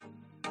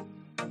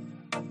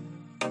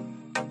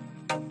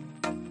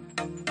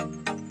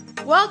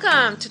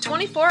Welcome to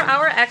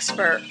 24-Hour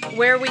Expert,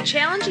 where we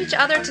challenge each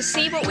other to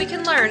see what we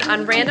can learn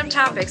on random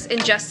topics in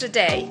just a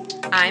day.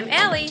 I'm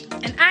Allie.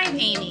 And I'm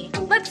Amy.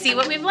 Let's see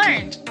what we've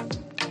learned.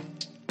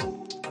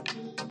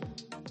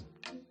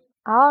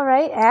 All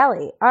right,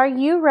 Allie, are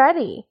you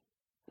ready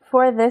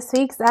for this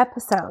week's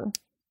episode?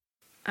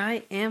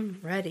 I am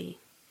ready.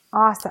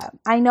 Awesome.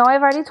 I know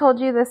I've already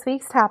told you this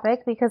week's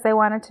topic because I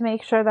wanted to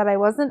make sure that I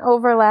wasn't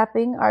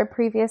overlapping our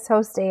previous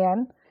host,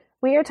 Dan.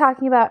 We are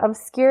talking about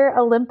obscure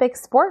Olympic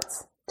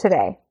sports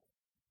today.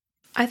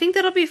 I think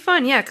that'll be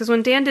fun, yeah, because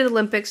when Dan did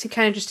Olympics, he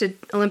kind of just did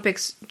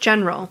Olympics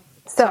general.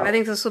 So I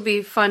think this will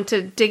be fun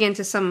to dig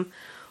into some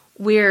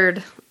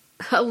weird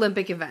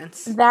Olympic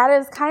events. That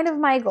is kind of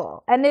my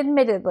goal. And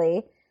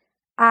admittedly,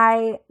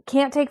 I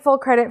can't take full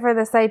credit for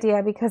this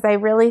idea because I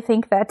really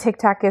think that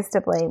TikTok is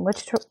to blame,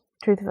 which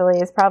truthfully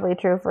is probably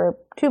true for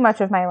too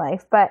much of my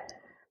life. But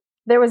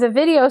there was a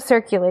video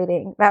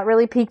circulating that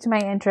really piqued my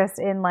interest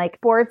in like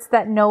sports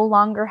that no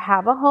longer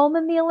have a home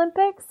in the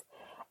Olympics.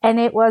 And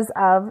it was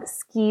of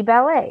ski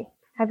ballet.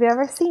 Have you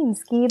ever seen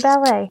ski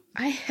ballet?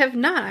 I have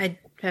not. I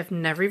have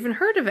never even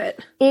heard of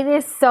it. It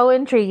is so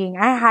intriguing.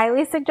 I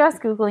highly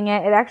suggest Googling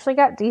it. It actually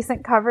got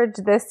decent coverage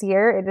this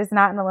year. It is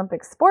not an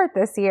Olympic sport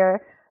this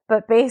year,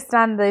 but based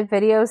on the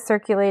videos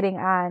circulating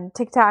on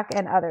TikTok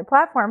and other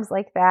platforms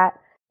like that,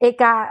 it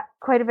got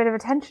quite a bit of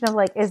attention of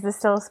like, is this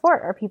still a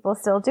sport? Are people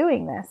still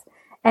doing this?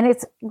 And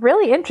it's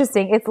really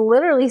interesting. It's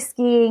literally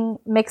skiing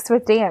mixed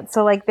with dance.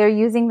 So like they're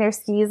using their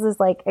skis as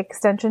like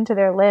extension to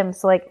their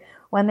limbs. So like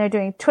when they're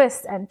doing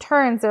twists and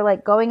turns, they're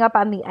like going up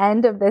on the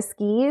end of the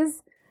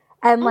skis.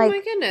 And like, oh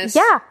my goodness.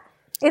 Yeah,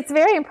 it's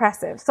very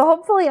impressive. So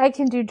hopefully I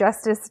can do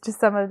justice to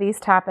some of these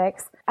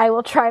topics. I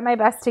will try my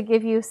best to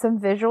give you some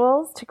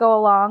visuals to go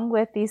along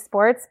with these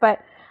sports, but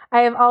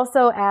I have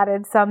also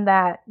added some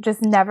that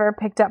just never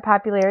picked up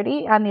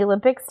popularity on the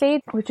Olympic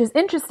stage, which is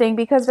interesting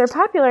because they're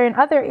popular in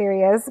other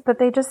areas, but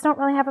they just don't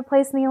really have a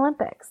place in the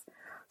Olympics.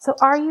 So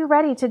are you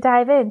ready to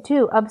dive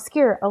into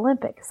obscure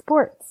Olympic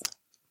sports?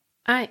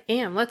 I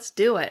am. Let's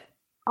do it.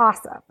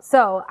 Awesome.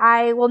 So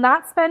I will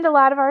not spend a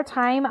lot of our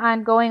time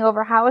on going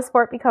over how a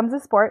sport becomes a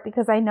sport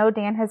because I know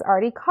Dan has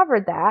already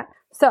covered that.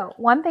 So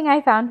one thing I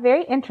found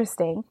very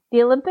interesting,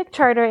 the Olympic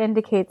Charter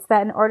indicates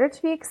that in order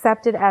to be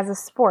accepted as a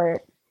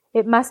sport,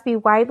 it must be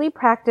widely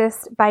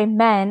practiced by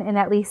men in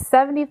at least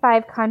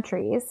 75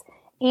 countries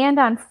and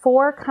on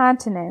 4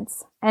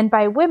 continents, and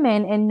by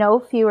women in no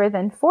fewer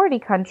than 40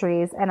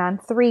 countries and on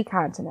 3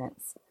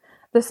 continents.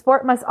 The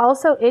sport must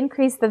also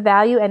increase the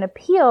value and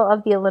appeal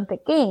of the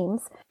Olympic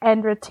Games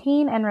and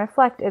retain and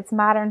reflect its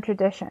modern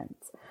traditions.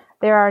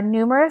 There are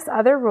numerous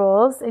other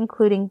rules,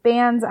 including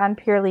bans on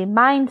purely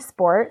mind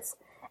sports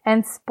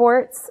and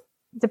sports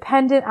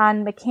dependent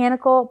on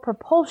mechanical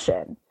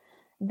propulsion.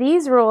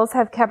 These rules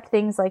have kept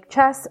things like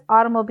chess,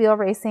 automobile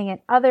racing, and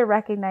other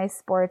recognized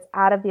sports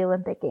out of the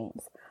Olympic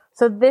Games.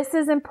 So this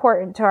is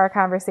important to our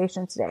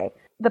conversation today.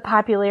 The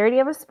popularity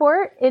of a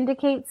sport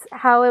indicates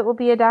how it will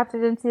be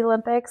adopted into the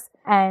Olympics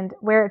and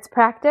where it's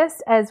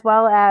practiced, as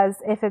well as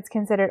if it's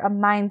considered a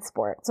mind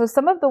sport. So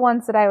some of the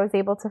ones that I was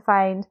able to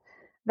find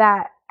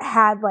that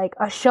had like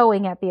a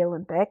showing at the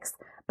Olympics,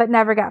 but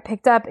never got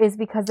picked up is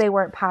because they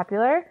weren't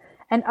popular.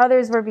 And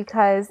others were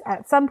because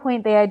at some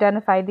point they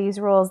identified these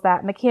rules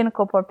that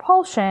mechanical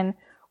propulsion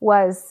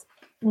was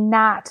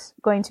not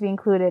going to be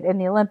included in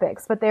the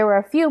Olympics. But there were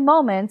a few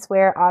moments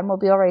where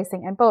automobile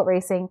racing and boat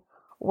racing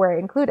were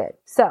included.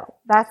 So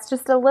that's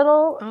just a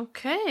little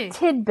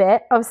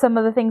tidbit of some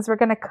of the things we're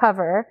going to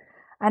cover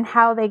and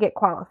how they get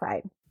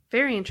qualified.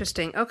 Very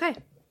interesting. Okay.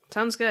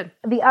 Sounds good.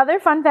 The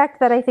other fun fact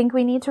that I think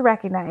we need to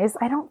recognize,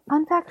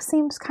 fun fact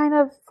seems kind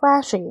of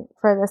flashy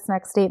for this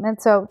next statement,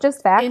 so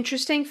just fact.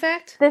 Interesting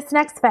fact? This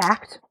next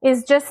fact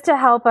is just to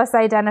help us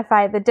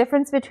identify the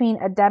difference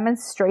between a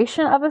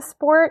demonstration of a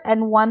sport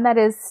and one that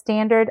is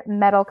standard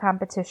medal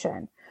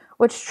competition,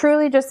 which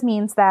truly just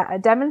means that a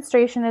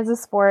demonstration is a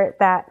sport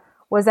that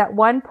was at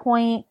one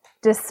point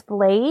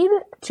displayed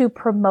to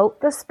promote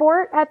the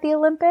sport at the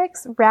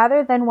Olympics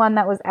rather than one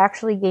that was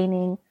actually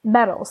gaining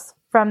medals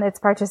from its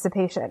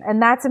participation. And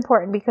that's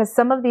important because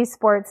some of these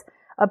sports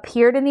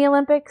appeared in the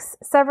Olympics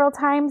several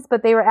times,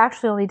 but they were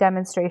actually only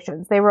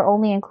demonstrations. They were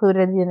only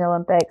included in the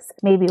Olympics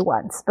maybe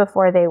once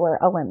before they were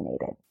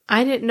eliminated.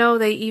 I didn't know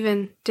they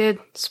even did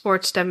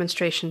sports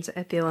demonstrations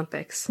at the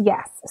Olympics.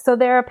 Yes. So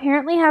there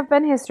apparently have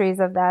been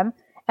histories of them.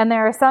 And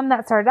there are some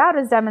that started out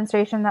as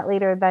demonstration that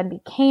later then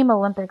became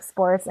Olympic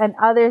sports, and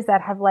others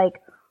that have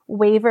like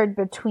wavered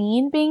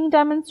between being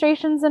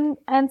demonstrations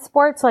and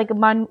sports. Like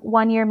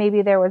one year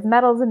maybe there was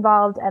medals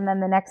involved, and then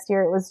the next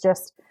year it was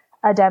just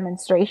a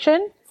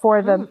demonstration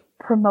for the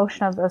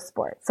promotion of those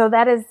sports. So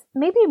that is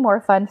maybe more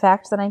fun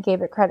fact than I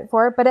gave it credit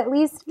for, but at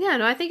least... Yeah,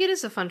 no, I think it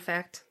is a fun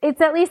fact. It's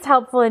at least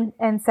helpful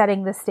in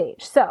setting the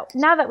stage. So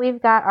now that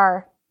we've got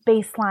our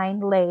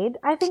baseline laid,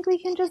 I think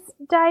we can just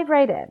dive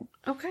right in.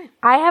 Okay.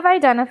 I have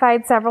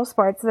identified several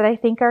sports that I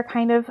think are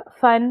kind of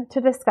fun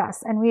to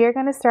discuss, and we are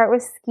going to start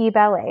with ski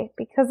ballet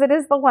because it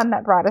is the one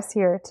that brought us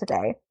here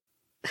today.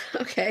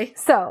 Okay.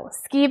 So,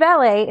 ski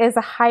ballet is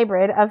a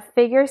hybrid of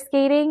figure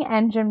skating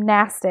and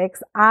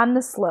gymnastics on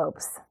the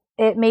slopes.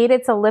 It made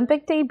its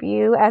Olympic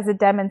debut as a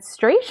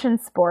demonstration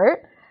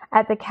sport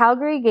at the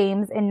Calgary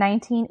Games in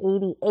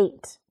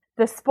 1988.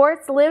 The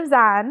sport lives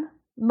on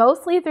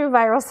mostly through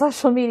viral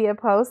social media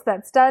posts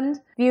that stunned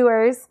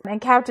viewers and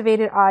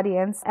captivated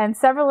audience, and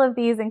several of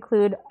these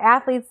include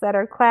athletes that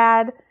are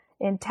clad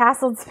in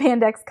tasseled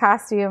spandex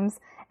costumes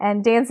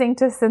and dancing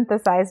to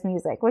synthesized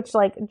music, which,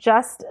 like,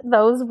 just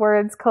those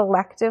words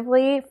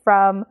collectively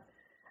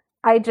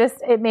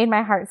it made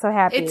my heart so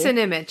happy. It's an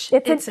image.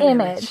 It's an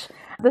image.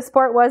 The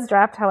sport was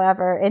dropped,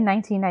 however, in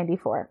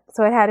 1994,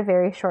 so it had a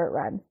very short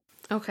run.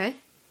 Okay.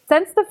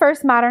 Since the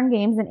first modern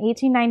games in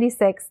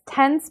 1896,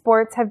 10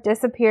 sports have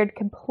disappeared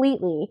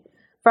completely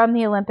from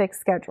the Olympic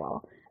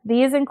schedule.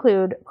 These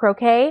include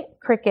croquet,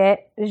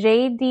 cricket,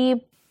 jeu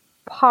de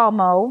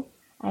paume.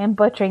 I am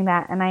butchering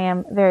that, and I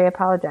am very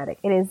apologetic.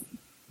 It is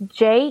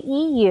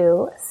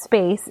JEU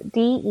space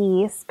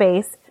DE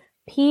space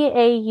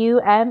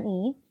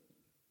PAUME.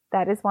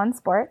 That is one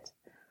sport.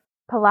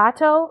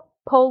 Pilato,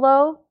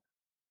 polo,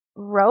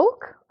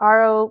 roque,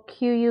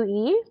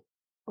 ROQUE,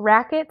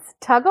 rackets,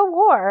 tug of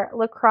war,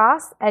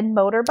 lacrosse, and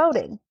motor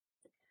boating,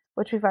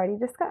 which we've already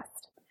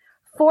discussed.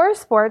 4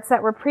 sports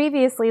that were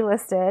previously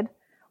listed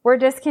were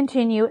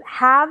discontinued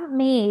have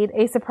made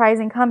a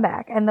surprising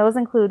comeback, and those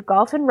include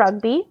golf and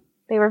rugby.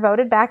 They were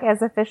voted back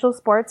as official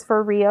sports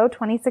for Rio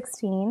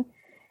 2016,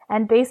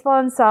 and baseball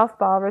and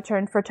softball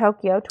returned for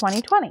Tokyo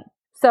 2020.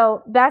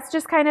 So that's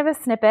just kind of a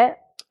snippet.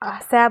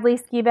 Sadly,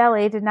 ski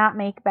ballet did not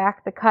make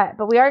back the cut,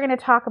 but we are going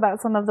to talk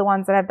about some of the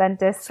ones that have been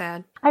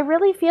sad. I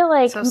really feel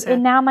like So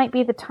now might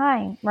be the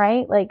time,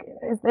 right? Like,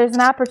 there's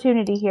an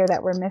opportunity here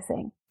that we're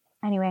missing.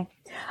 Anyway,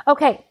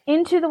 okay,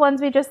 into the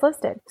ones we just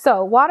listed.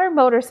 So, water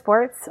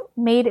motorsports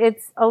made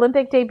its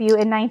Olympic debut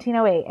in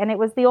 1908, and it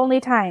was the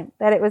only time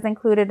that it was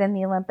included in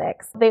the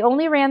Olympics. They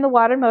only ran the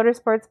water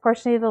motorsports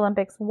portion of the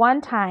Olympics one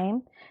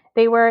time.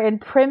 They were in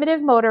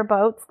primitive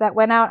motorboats that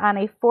went out on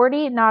a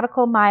 40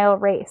 nautical mile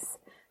race.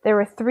 There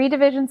were 3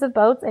 divisions of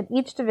boats, and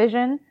each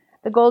division,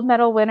 the gold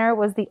medal winner,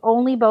 was the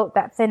only boat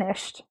that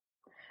finished.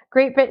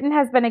 Great Britain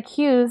has been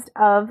accused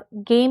of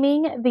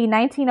gaming the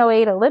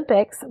 1908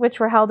 Olympics, which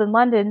were held in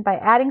London, by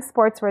adding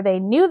sports where they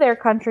knew their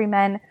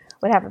countrymen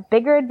would have a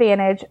bigger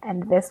advantage,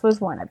 and this was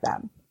one of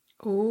them.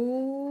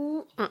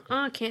 Ooh,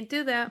 can't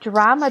do that.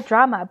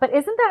 Drama. But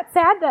isn't that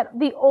sad that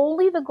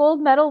only the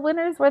gold medal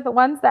winners were the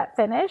ones that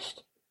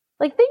finished?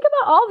 Like, think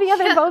about all the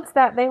other boats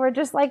that they were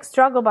just, like,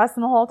 struggle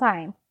busting the whole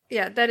time.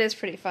 Yeah, that is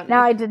pretty funny.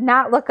 Now, I did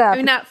not look up. I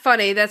mean, not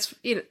funny. That's,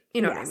 you know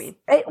yes. What I mean.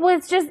 It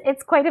was just,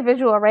 it's quite a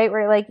visual, right?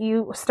 Where, like,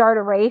 you start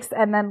a race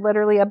and then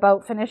literally a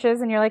boat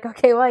finishes and you're like,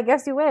 okay, well, I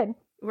guess you win.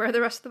 Where are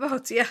the rest of the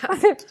boats? Yeah.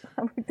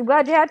 I'm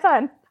glad you had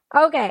fun.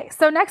 Okay,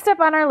 so next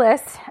up on our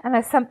list, and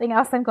that's something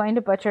else I'm going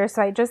to butcher,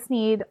 so I just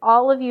need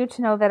all of you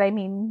to know that I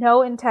mean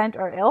no intent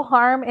or ill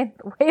harm in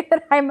the way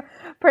that I'm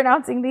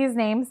pronouncing these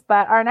names,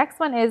 but our next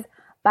one is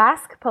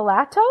Basque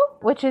Pilato,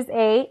 which is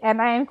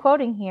and I am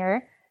quoting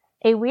here,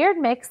 a weird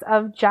mix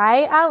of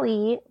Jai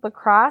Ali,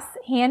 lacrosse,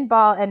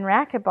 handball, and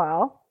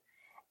racquetball.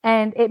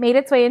 And it made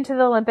its way into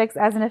the Olympics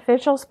as an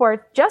official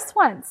sport just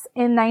once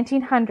in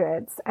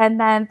 1900s. And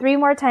then 3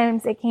 more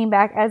times it came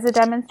back as a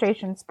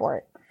demonstration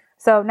sport.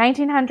 So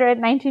 1900,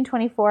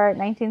 1924,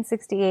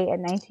 1968,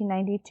 and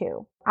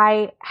 1992.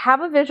 I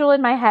have a visual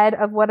in my head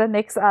of what a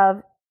mix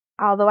of,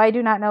 although I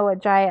do not know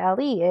what Jai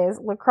Ali is,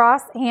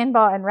 lacrosse,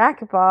 handball, and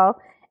racquetball.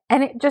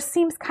 And it just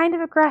seems kind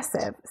of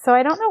aggressive. So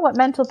I don't know what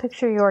mental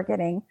picture you're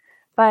getting.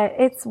 But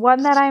it's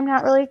one that I'm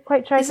not really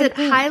quite sure. Is it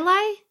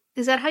Highlight?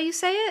 Is that how you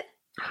say it?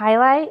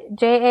 Highlight?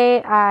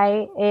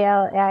 Jaiali.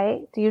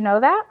 Do you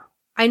know that?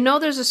 I know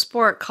there's a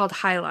sport called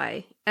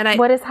Highlight.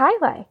 What is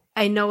Highlight?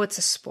 I know it's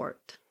a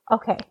sport.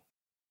 Okay.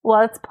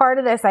 Well, it's part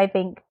of this, I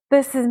think.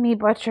 This is me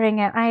butchering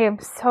it. I am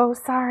so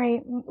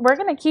sorry. We're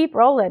going to keep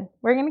rolling.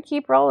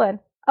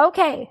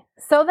 Okay.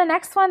 So the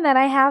next one that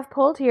I have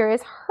pulled here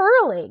is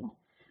hurling.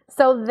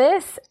 So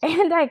this,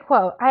 and I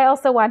quote, I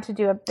also want to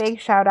do a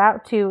big shout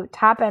out to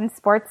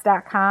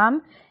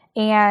topendsports.com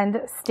and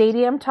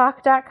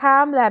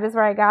stadiumtalk.com. That is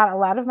where I got a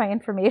lot of my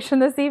information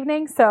this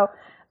evening. So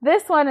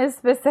this one is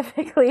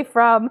specifically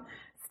from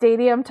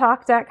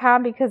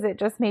stadiumtalk.com because it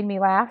just made me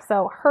laugh.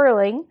 So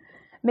hurling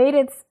made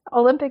its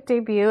Olympic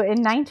debut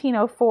in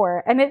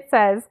 1904. And it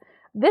says,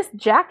 this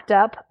jacked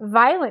up,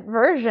 violent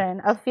version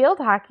of field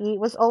hockey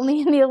was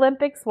only in the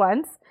Olympics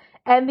once,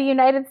 and the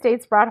United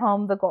States brought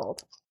home the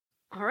gold.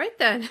 All right,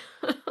 then.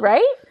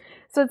 Right?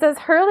 So it says,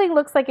 hurling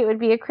looks like it would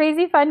be a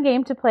crazy fun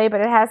game to play, but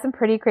it has some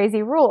pretty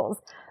crazy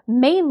rules.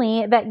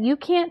 Mainly that you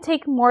can't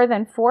take more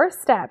than 4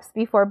 steps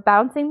before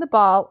bouncing the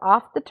ball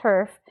off the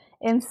turf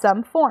in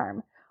some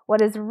form.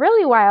 What is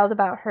really wild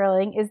about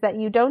hurling is that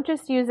you don't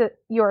just use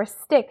your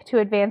stick to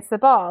advance the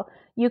ball.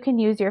 You can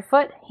use your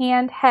foot,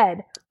 hand,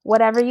 head,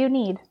 whatever you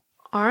need.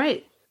 All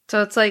right.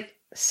 So it's like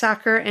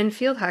soccer and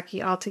field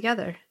hockey all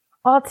together.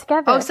 All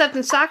together. Oh, except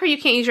in soccer, you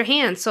can't use your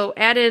hands. So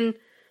add in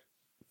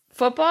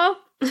football?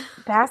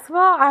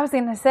 Basketball? I was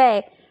going to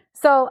say.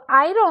 So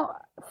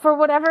for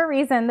whatever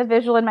reason, the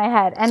visual in my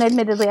head, and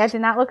admittedly, I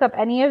did not look up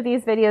any of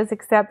these videos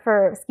except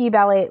for ski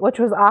ballet, which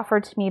was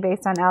offered to me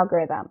based on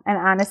algorithm. And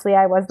honestly,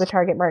 I was the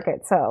target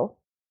market, so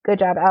good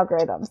job,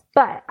 algorithms.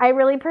 But I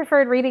really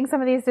preferred reading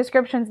some of these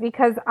descriptions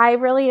because I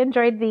really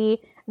enjoyed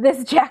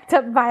this jacked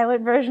up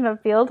violent version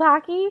of field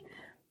hockey.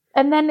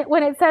 And then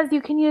when it says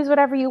you can use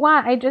whatever you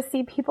want, I just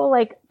see people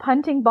like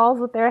punting balls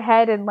with their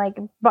head and like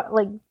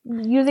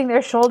using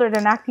their shoulder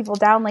to knock people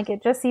down. Like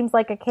it just seems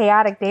like a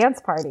chaotic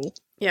dance party.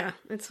 Yeah,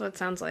 it's what it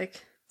sounds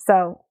like.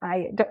 So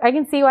I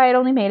can see why it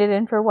only made it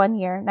in for 1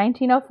 year.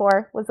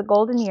 1904 was a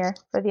golden year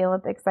for the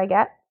Olympics, I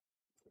get.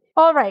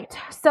 All right.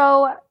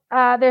 So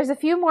there's a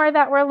few more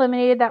that were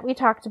eliminated that we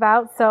talked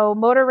about. So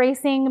motor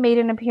racing made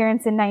an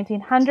appearance in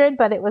 1900,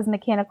 but it was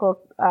mechanical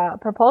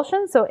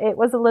propulsion, so it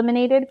was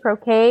eliminated.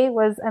 Croquet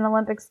was an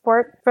Olympic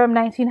sport from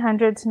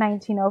 1900 to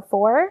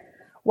 1904.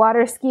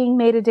 Water skiing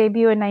made a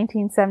debut in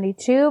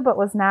 1972, but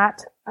was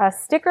not a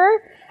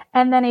sticker.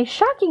 And then a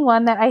shocking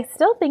one that I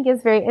still think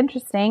is very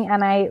interesting,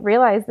 and I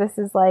realize this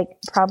is like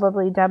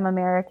probably dumb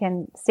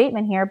American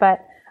statement here, but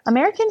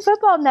American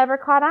football never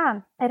caught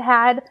on. It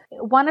had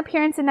one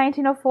appearance in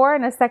 1904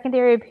 and a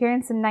secondary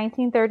appearance in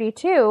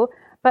 1932,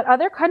 but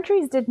other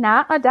countries did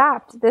not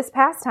adopt this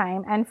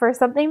pastime. And for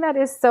something that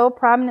is so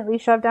prominently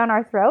shoved down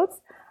our throats,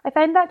 I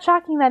find that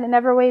shocking that it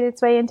never made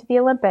its way into the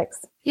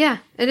Olympics. Yeah,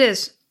 it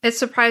is. It's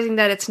surprising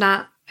that it's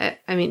not,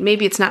 I mean,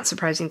 maybe it's not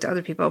surprising to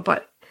other people,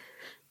 but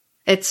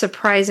it's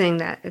surprising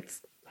that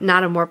it's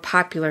not a more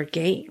popular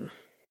game.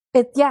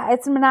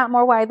 It's not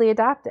more widely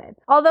adopted.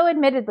 Although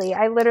admittedly,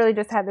 I literally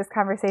just had this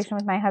conversation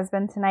with my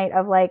husband tonight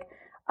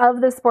of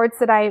the sports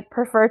that I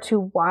prefer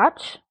to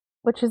watch,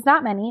 which is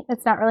not many.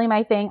 It's not really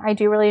my thing. I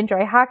do really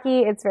enjoy hockey.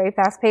 It's very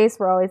fast paced.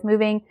 We're always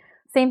moving.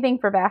 Same thing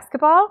for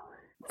basketball.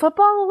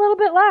 Football, a little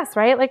bit less,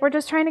 right? Like we're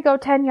just trying to go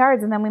 10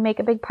 yards and then we make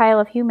a big pile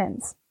of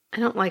humans. I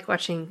don't like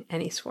watching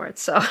any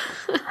sports, so.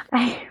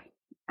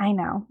 I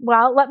know.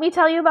 Well, let me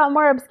tell you about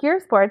more obscure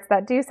sports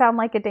that do sound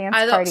like a dance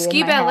party.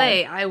 Ski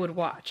ballet, I would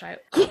watch.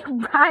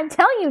 I'm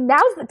telling you,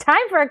 now's the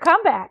time for a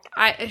comeback.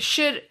 I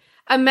should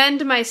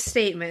amend my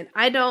statement.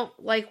 I don't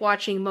like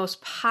watching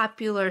most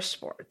popular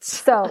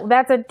sports. So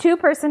that's a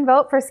 2-person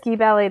vote for ski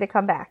ballet to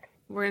come back.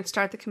 We're going to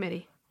start the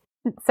committee.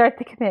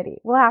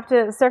 We'll have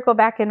to circle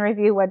back and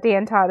review what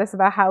Dan taught us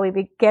about how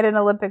we get an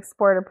Olympic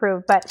sport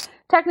approved, but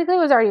technically it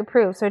was already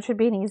approved, so it should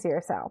be an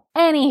easier sell.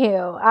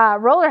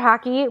 Anywho, roller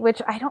hockey,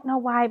 which I don't know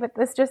why, but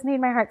this just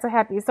made my heart so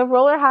happy. So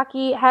roller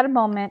hockey had a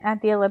moment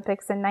at the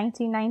Olympics in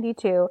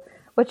 1992,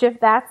 which if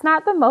that's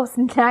not the most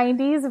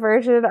 90s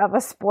version of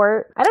a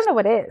sport, I don't know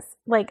what is.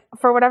 Like,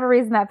 for whatever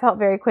reason, that felt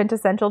very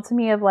quintessential to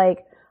me of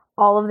like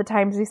all of the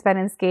times we spent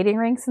in skating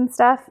rinks and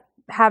stuff,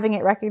 having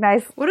it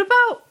recognized. What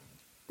about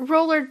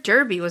roller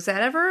derby? Was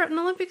that ever an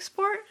Olympic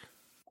sport?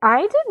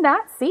 I did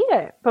not see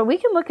it, but we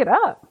can look it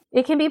up.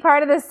 It can be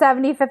part of the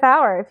 75th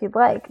hour if you'd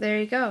like. There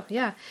you go.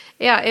 Yeah.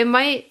 Yeah, it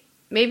might.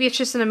 Maybe it's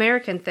just an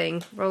American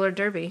thing, roller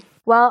derby.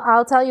 Well,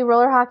 I'll tell you,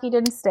 roller hockey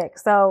didn't stick.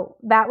 So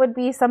that would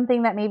be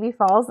something that maybe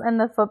falls in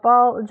the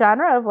football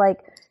genre of like,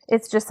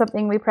 it's just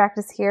something we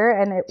practice here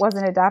and it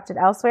wasn't adopted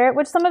elsewhere,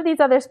 which some of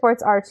these other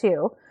sports are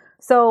too.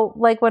 So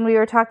like when we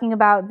were talking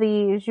about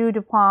the jeu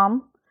de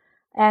paume,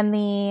 and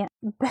the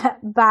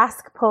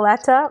Basque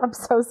Poletta, I'm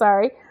so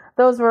sorry,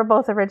 those were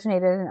both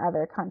originated in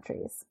other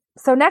countries.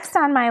 So next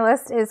on my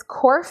list is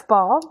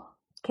korfball,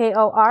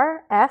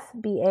 Korfball.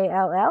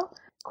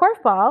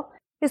 Korfball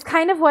is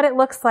kind of what it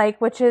looks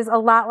like, which is a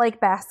lot like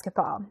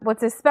basketball.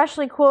 What's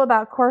especially cool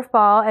about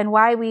korfball and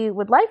why we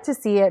would like to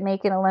see it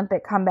make an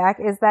Olympic comeback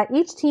is that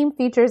each team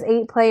features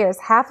 8 players,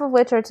 half of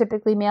which are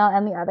typically male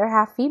and the other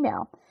half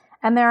female.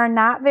 And there are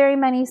not very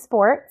many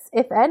sports,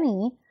 if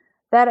any,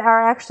 that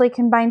are actually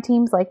combined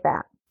teams like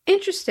that.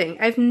 Interesting.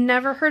 I've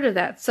never heard of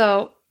that.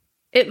 So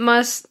it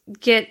must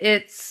get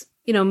its,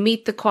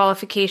 meet the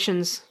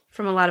qualifications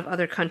from a lot of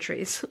other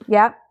countries.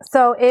 Yep.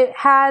 So it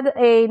had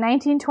a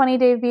 1920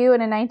 debut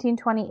and a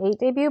 1928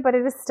 debut, but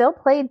it is still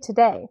played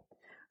today.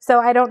 So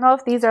I don't know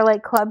if these are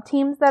like club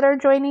teams that are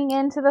joining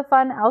into the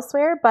fun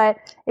elsewhere, but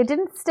it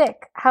didn't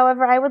stick.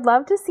 However, I would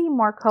love to see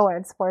more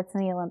co-ed sports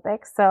in the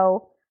Olympics.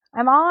 So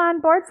I'm all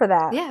on board for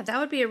that. Yeah, that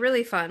would be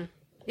really fun.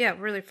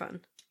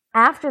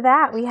 After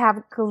that, we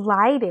have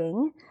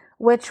gliding,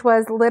 which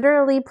was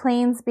literally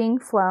planes being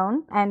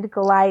flown and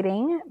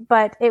gliding,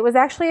 but it was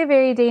actually a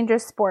very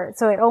dangerous sport.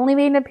 So it only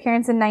made an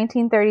appearance in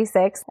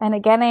 1936. And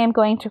again, I am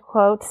going to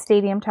quote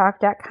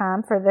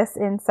stadiumtalk.com for this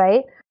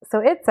insight. So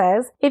it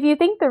says, if you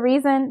think the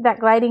reason that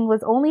gliding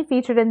was only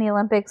featured in the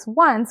Olympics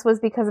once was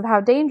because of how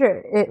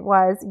dangerous it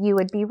was, you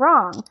would be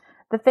wrong.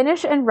 The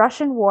Finnish and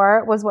Russian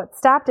War was what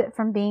stopped it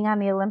from being on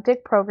the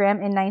Olympic program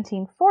in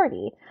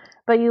 1940.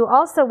 But you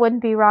also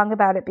wouldn't be wrong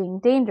about it being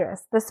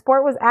dangerous. The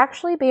sport was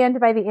actually banned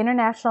by the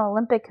International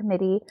Olympic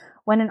Committee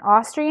when an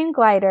Austrian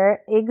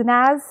glider,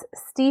 Ignaz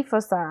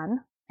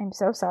Stephenson, I'm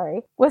so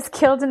sorry, was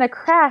killed in a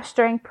crash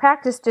during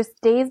practice just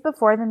days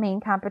before the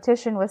main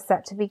competition was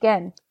set to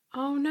begin.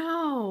 Oh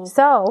no.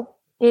 So,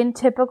 in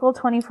typical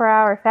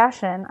 24-hour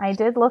fashion, I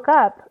did look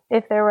up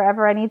if there were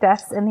ever any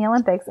deaths in the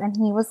Olympics, and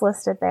he was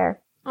listed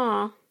there.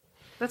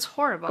 That's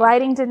horrible.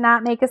 Gliding did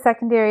not make a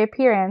secondary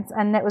appearance,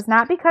 and it was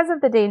not because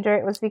of the danger,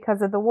 it was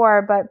because of the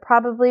war, but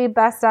probably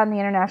best on the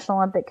International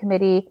Olympic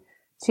Committee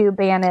to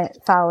ban it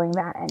following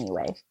that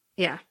anyway.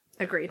 Yeah,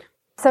 agreed.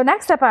 So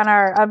next up on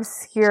our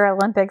obscure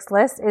Olympics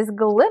list is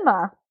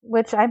Glima,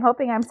 which I'm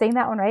hoping I'm saying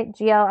that one right,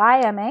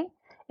 Glima.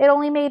 It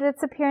only made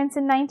its appearance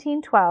in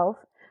 1912.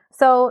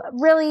 So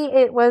really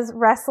it was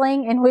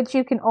wrestling in which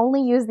you can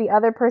only use the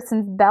other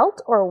person's belt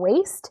or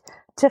waist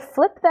to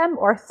flip them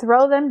or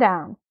throw them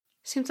down.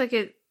 Seems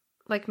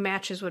like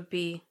matches would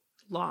be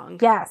long.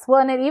 Yes.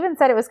 Well, and it even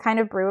said it was kind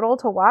of brutal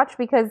to watch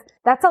because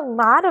that's a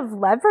lot of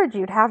leverage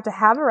you'd have to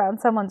have around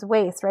someone's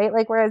waist, right?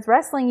 Like whereas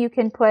wrestling, you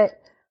can put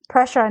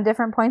pressure on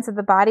different points of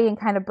the body and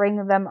kind of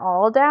bring them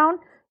all down.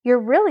 You're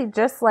really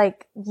just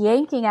like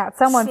yanking at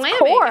someone's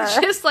core. It's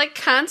just like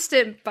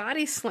constant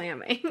body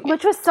slamming.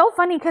 Which was so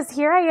funny because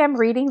here I am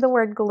reading the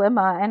word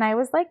Glima and I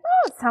was like,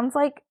 oh, it sounds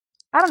like,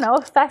 I don't know,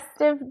 a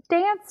festive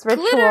dance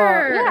ritual.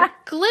 Glitter! Yeah.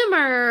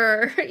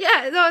 Glimmer!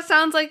 Yeah, no, it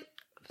sounds like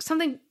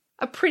something,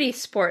 a pretty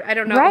sport. I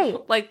don't know. Right.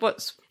 Like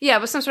but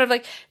some sort of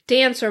like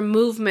dance or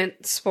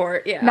movement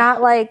sport. Yeah.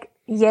 Not like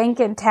yank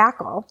and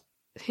tackle.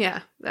 Yeah,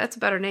 that's a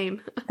better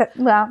name.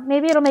 Well,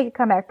 maybe it'll make a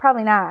comeback.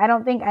 Probably not. I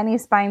don't think any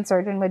spine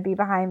surgeon would be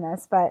behind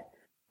this. But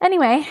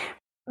anyway,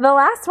 the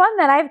last one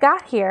that I've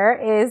got here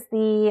is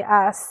the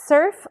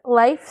Surf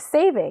Life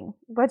Saving,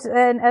 which is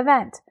an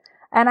event.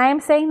 And I am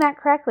saying that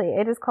correctly.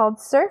 It is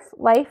called Surf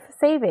Life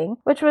Saving,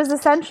 which was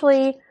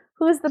essentially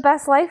who's the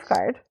best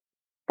lifeguard.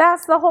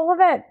 That's the whole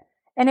event.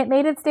 And it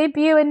made its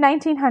debut in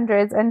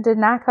 1900s and did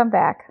not come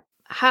back.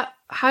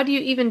 How do you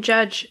even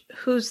judge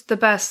who's the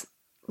best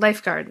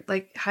lifeguard?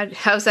 Like,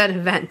 how's that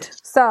event?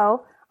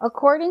 So,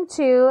 according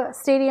to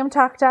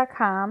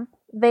StadiumTalk.com,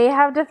 they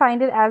have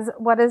defined it as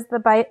what is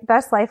the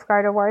best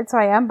lifeguard award, so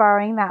I am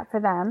borrowing that for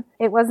them.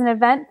 It was an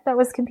event that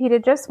was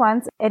competed just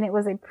once, and it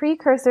was a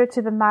precursor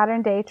to the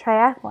modern-day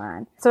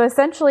triathlon. So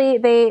essentially,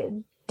 they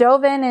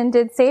dove in and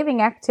did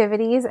saving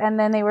activities, and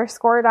then they were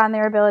scored on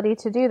their ability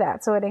to do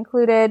that. So it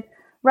included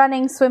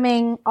running,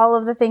 swimming, all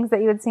of the things that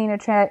you would see in a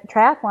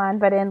triathlon,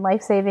 but in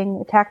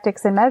life-saving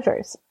tactics and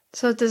measures.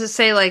 So does it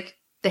say, like,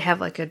 they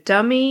have like a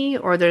dummy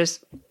or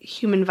there's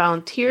human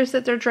volunteers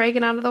that they're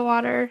dragging out of the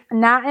water?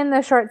 Not in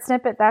the short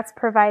snippet that's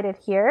provided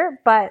here,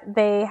 but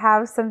they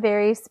have some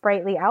very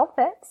sprightly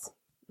outfits.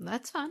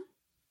 That's fun.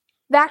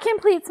 That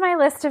completes my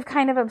list of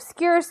kind of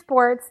obscure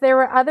sports. There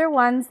were other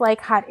ones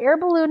like hot air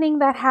ballooning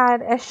that had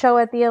a show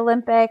at the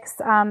Olympics.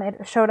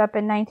 It showed up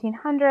in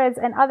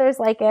 1900s and others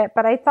like it,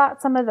 but I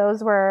thought some of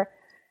those were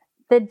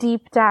the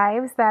deep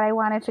dives that I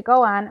wanted to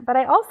go on. But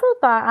I also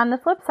thought on the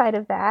flip side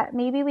of that,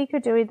 maybe we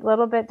could do a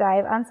little bit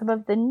dive on some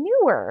of the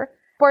newer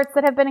sports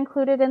that have been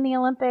included in the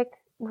Olympic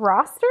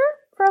roster,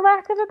 for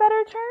lack of a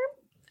better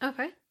term.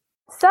 Okay.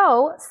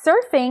 So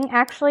surfing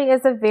actually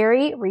is a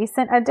very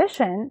recent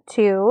addition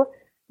to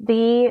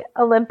the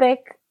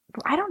Olympic,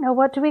 I don't know,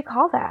 what do we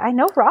call that? I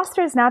know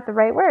roster is not the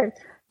right word.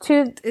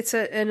 It's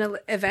an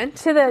event?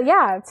 To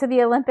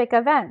the Olympic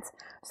event.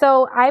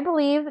 So I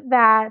believe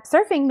that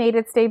surfing made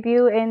its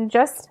debut in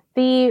just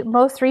the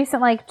most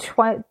recent,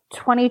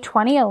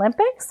 2020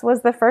 Olympics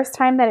was the first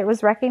time that it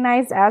was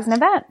recognized as an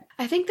event.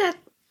 I think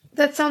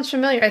that sounds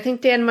familiar. I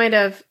think Dan might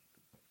have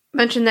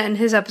mentioned that in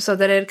his episode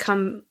that it had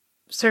come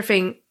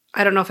surfing.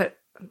 I don't know if it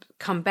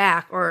come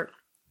back or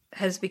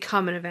has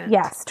become an event.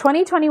 Yes,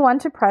 2021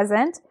 to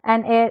present.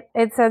 And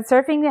it said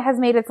surfing has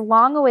made its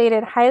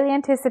long-awaited, highly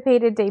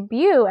anticipated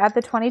debut at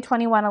the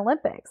 2021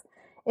 Olympics.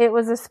 It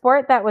was a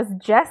sport that was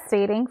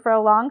gestating for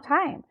a long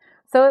time.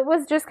 So it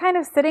was just kind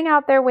of sitting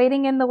out there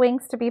waiting in the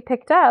wings to be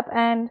picked up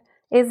and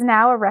is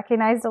now a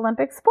recognized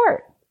Olympic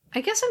sport.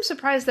 I guess I'm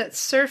surprised that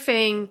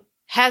surfing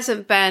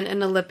hasn't been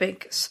an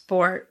Olympic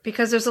sport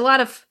because there's a lot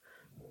of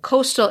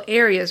coastal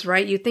areas,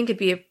 right? You'd think it'd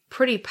be a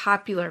pretty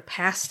popular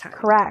pastime.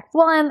 Correct.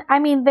 Well, and I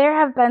mean, there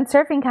have been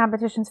surfing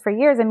competitions for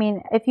years. I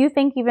mean, if you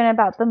think even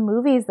about the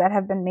movies that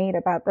have been made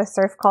about the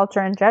surf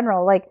culture in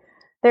general, like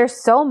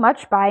there's so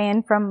much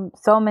buy-in from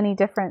so many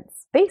different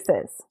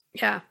spaces.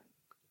 Yeah.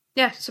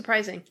 Yeah,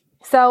 surprising.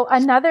 So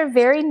another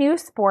very new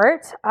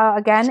sport,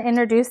 again,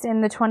 introduced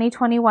in the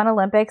 2021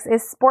 Olympics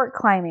is sport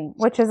climbing,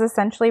 which is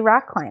essentially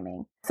rock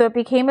climbing. So it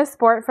became a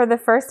sport for the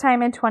first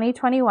time in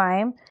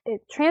 2021.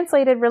 It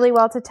translated really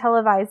well to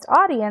televised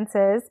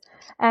audiences.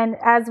 And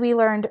as we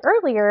learned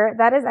earlier,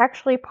 that is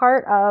actually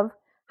part of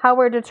how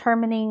we're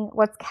determining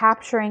what's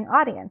capturing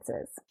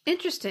audiences.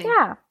 Interesting.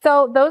 Yeah.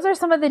 So those are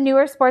some of the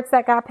newer sports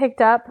that got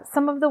picked up.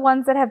 Some of the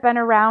ones that have been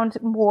around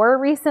more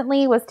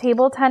recently was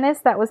table tennis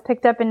that was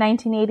picked up in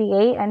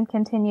 1988 and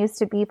continues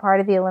to be part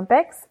of the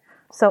Olympics.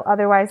 So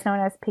otherwise known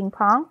as ping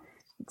pong.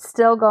 It's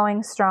still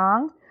going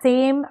strong.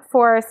 Same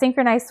for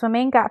synchronized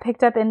swimming, got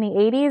picked up in the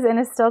 80s and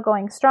is still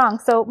going strong.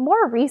 So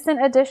more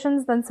recent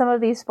additions than some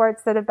of these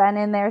sports that have been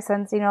in there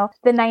since, the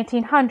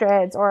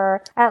 1900s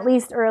or at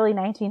least early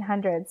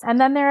 1900s. And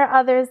then there are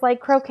others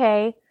like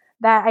croquet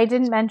that I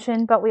didn't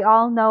mention, but we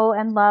all know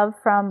and love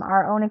from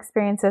our own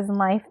experiences in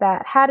life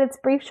that had its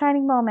brief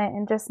shining moment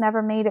and just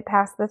never made it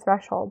past the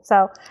threshold.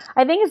 So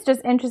I think it's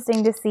just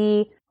interesting to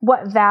see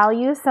what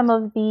value some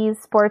of these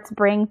sports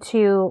bring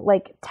to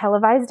like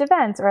televised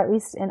events, or at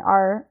least in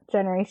our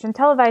generation,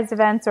 televised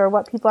events, or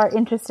what people are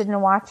interested in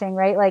watching,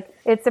 right? Like,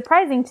 it's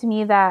surprising to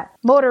me that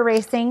motor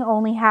racing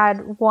only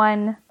had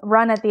one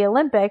run at the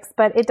Olympics,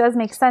 but it does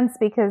make sense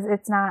because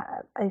it's not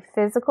a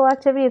physical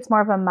activity. It's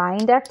more of a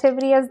mind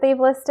activity, as they've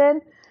listed,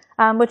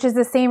 which is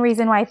the same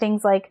reason why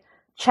things like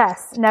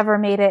chess never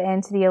made it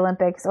into the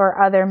Olympics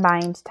or other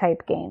mind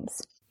type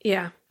games.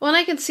 Yeah. Well, and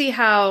I can see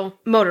how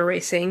motor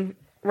racing,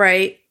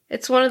 right?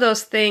 It's one of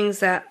those things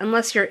that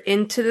unless you're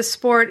into the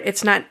sport,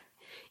 it's not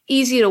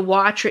easy to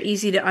watch or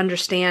easy to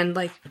understand,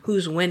 like,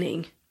 who's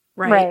winning,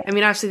 right? I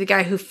mean, obviously the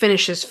guy who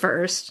finishes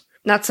first,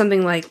 not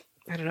something like,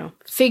 I don't know,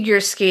 figure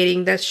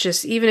skating. That's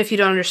just, even if you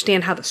don't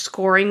understand how the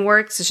scoring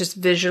works, it's just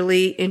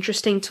visually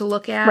interesting to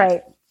look at.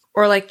 Right.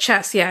 Or like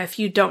chess, yeah, if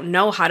you don't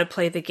know how to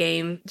play the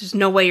game, there's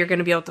no way you're going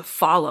to be able to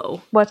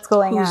follow what's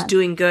going on, who's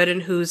doing good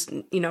and who's,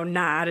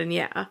 not, and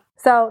yeah.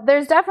 So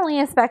there's definitely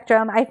a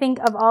spectrum. I think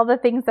of all the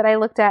things that I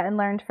looked at and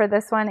learned for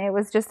this one, it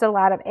was just a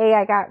lot of,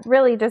 I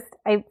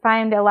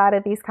find a lot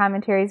of these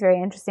commentaries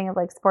very interesting of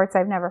like sports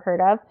I've never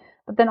heard of.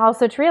 But then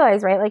also to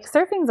realize, right, like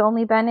surfing's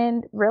only been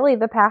in really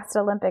the past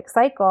Olympic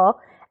cycle.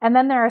 And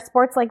then there are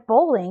sports like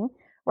bowling,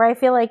 where I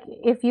feel like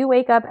if you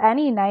wake up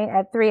any night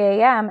at 3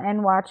 a.m.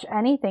 and watch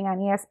anything on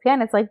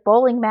ESPN, it's like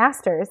Bowling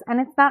Masters,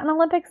 and it's not an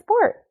Olympic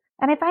sport.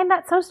 And I find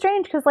that so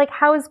strange because, like,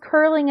 how is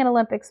curling an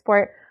Olympic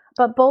sport,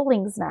 but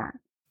bowling's not?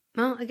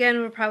 Well, again,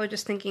 we're probably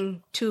just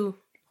thinking too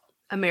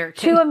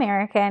American. Too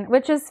American,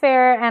 which is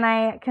fair, and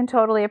I can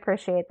totally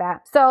appreciate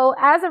that. So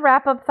as a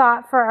wrap-up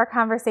thought for our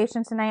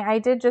conversation tonight, I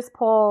did just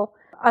pull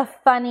a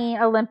funny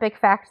Olympic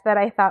fact that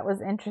I thought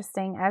was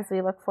interesting as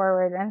we look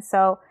forward. And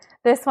so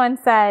this one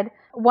said,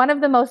 one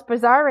of the most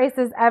bizarre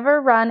races ever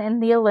run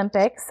in the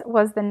Olympics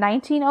was the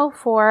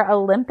 1904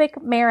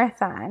 Olympic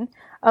Marathon,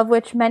 of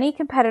which many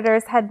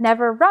competitors had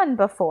never run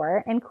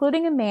before,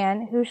 including a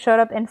man who showed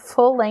up in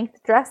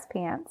full-length dress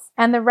pants.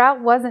 And the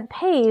route wasn't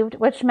paved,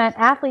 which meant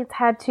athletes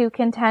had to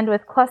contend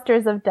with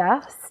clusters of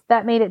dust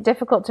that made it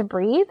difficult to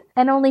breathe.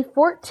 And only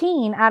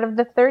 14 out of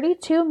the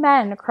 32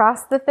 men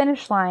crossed the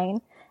finish line.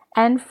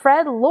 And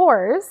Fred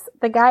Lors,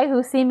 the guy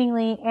who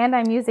seemingly, and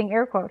I'm using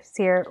air quotes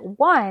here,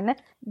 won,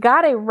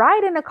 got a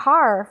ride in a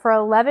car for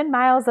 11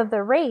 miles of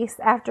the race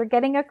after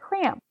getting a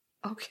cramp.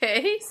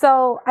 Okay.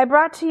 So I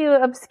brought to you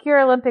obscure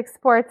Olympic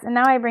sports, and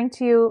now I bring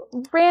to you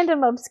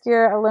random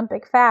obscure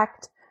Olympic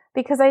fact,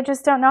 because I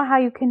just don't know how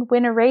you can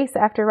win a race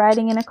after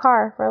riding in a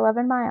car for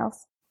 11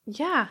 miles.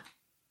 Yeah,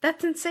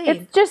 that's insane.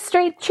 It's just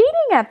straight cheating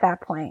at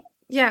that point.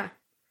 Yeah.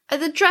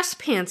 The dress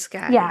pants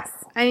guy. Yes.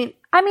 I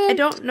mean, I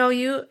don't know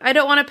you. I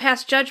don't want to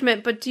pass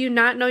judgment, but do you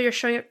not know you're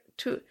showing up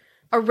to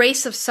a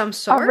race of some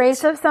sort? A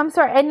race of some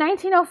sort. In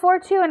 1904,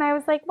 too, and I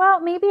was like, well,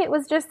 maybe it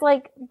was just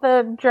like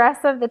the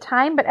dress of the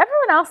time, but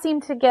everyone else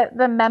seemed to get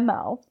the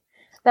memo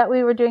that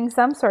we were doing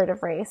some sort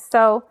of race.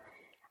 So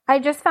I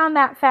just found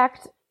that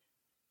fact,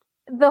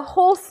 the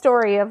whole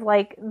story of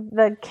like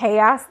the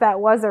chaos that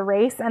was a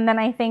race, and then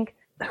I think,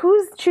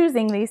 who's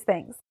choosing these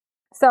things?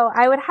 So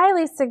I would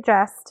highly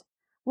suggest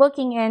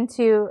looking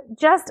into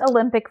just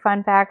Olympic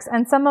fun facts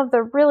and some of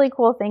the really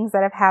cool things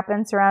that have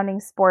happened surrounding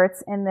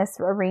sports in this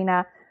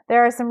arena.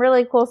 There are some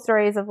really cool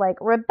stories of like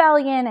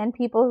rebellion and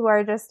people who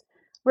are just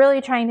really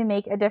trying to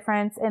make a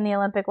difference in the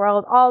Olympic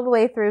world, all the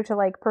way through to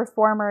like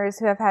performers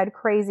who have had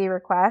crazy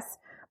requests.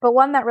 But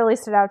one that really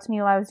stood out to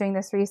me while I was doing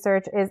this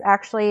research is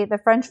actually the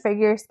French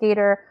figure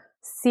skater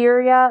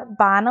Surya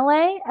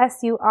Bonalay,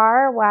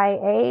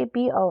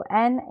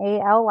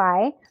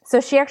 Suryabonally.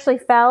 So she actually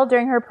fell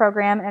during her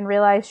program and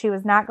realized she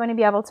was not going to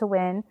be able to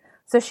win.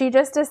 So she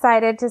just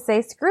decided to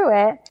say screw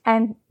it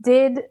and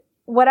did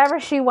whatever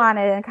she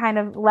wanted and kind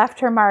of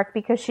left her mark,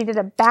 because she did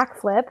a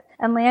backflip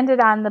and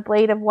landed on the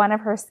blade of one of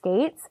her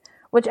skates,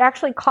 which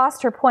actually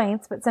cost her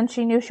points. But since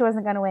she knew she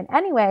wasn't going to win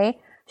anyway,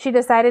 she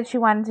decided she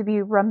wanted to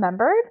be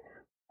remembered.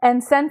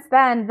 And since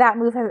then, that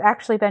move has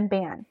actually been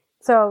banned.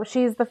 So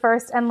she's the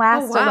first and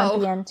last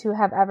Olympian to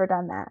have ever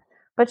done that.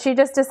 But she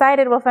just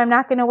decided, well, if I'm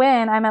not going to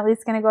win, I'm at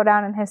least going to go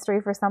down in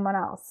history for someone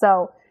else.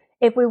 So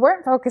if we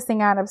weren't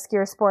focusing on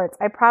obscure sports,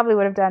 I probably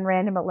would have done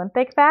random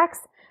Olympic facts.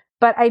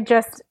 But I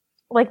just,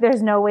 like,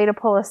 there's no way to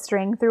pull a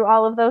string through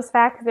all of those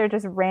facts. They're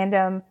just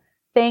random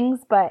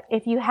things. But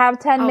if you have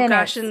 10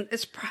 minutes, and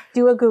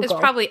do a Google. It's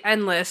probably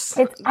endless.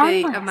 It's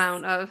endless. The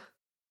amount of.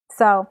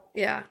 So,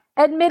 yeah.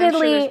 Admittedly, I'm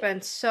sure there's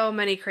been so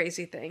many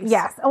crazy things.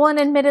 Yes. Well, and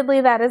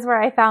admittedly, that is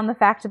where I found the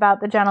fact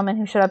about the gentleman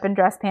who showed up in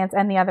dress pants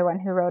and the other one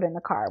who rode in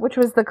the car, which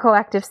was the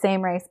collective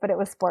same race, but it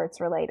was sports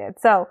related.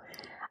 So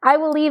I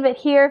will leave it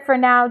here for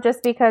now,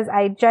 just because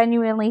I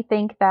genuinely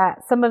think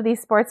that some of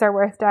these sports are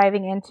worth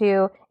diving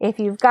into. If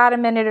you've got a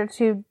minute or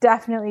two,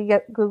 definitely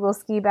Google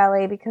ski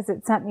ballet, because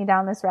it sent me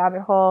down this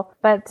rabbit hole.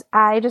 But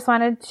I just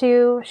wanted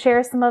to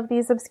share some of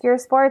these obscure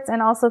sports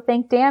and also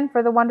thank Dan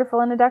for the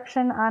wonderful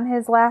introduction on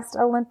his last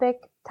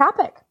Olympic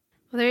topic.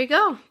 Well, there you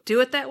go. Do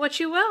with that what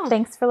you will.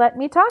 Thanks for letting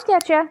me talk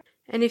at you.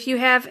 And if you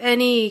have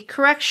any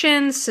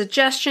corrections,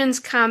 suggestions,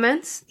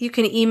 comments, you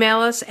can email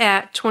us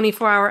at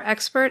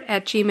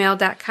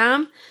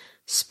 24hourexpert@gmail.com.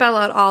 spell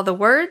out all the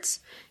words.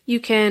 You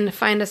can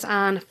find us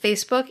on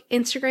Facebook,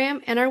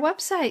 Instagram, and our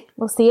website.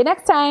 We'll see you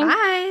next time.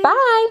 Bye.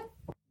 Bye.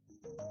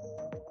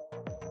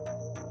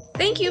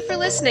 Thank you for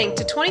listening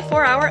to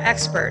 24 Hour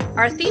Expert.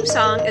 Our theme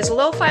song is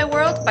Lo-Fi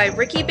World by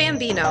Ricky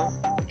Bambino.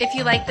 If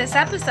you like this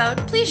episode,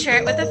 please share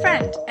it with a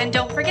friend. And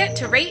don't forget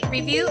to rate,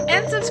 review,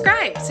 and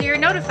subscribe so you're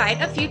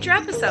notified of future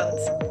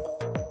episodes.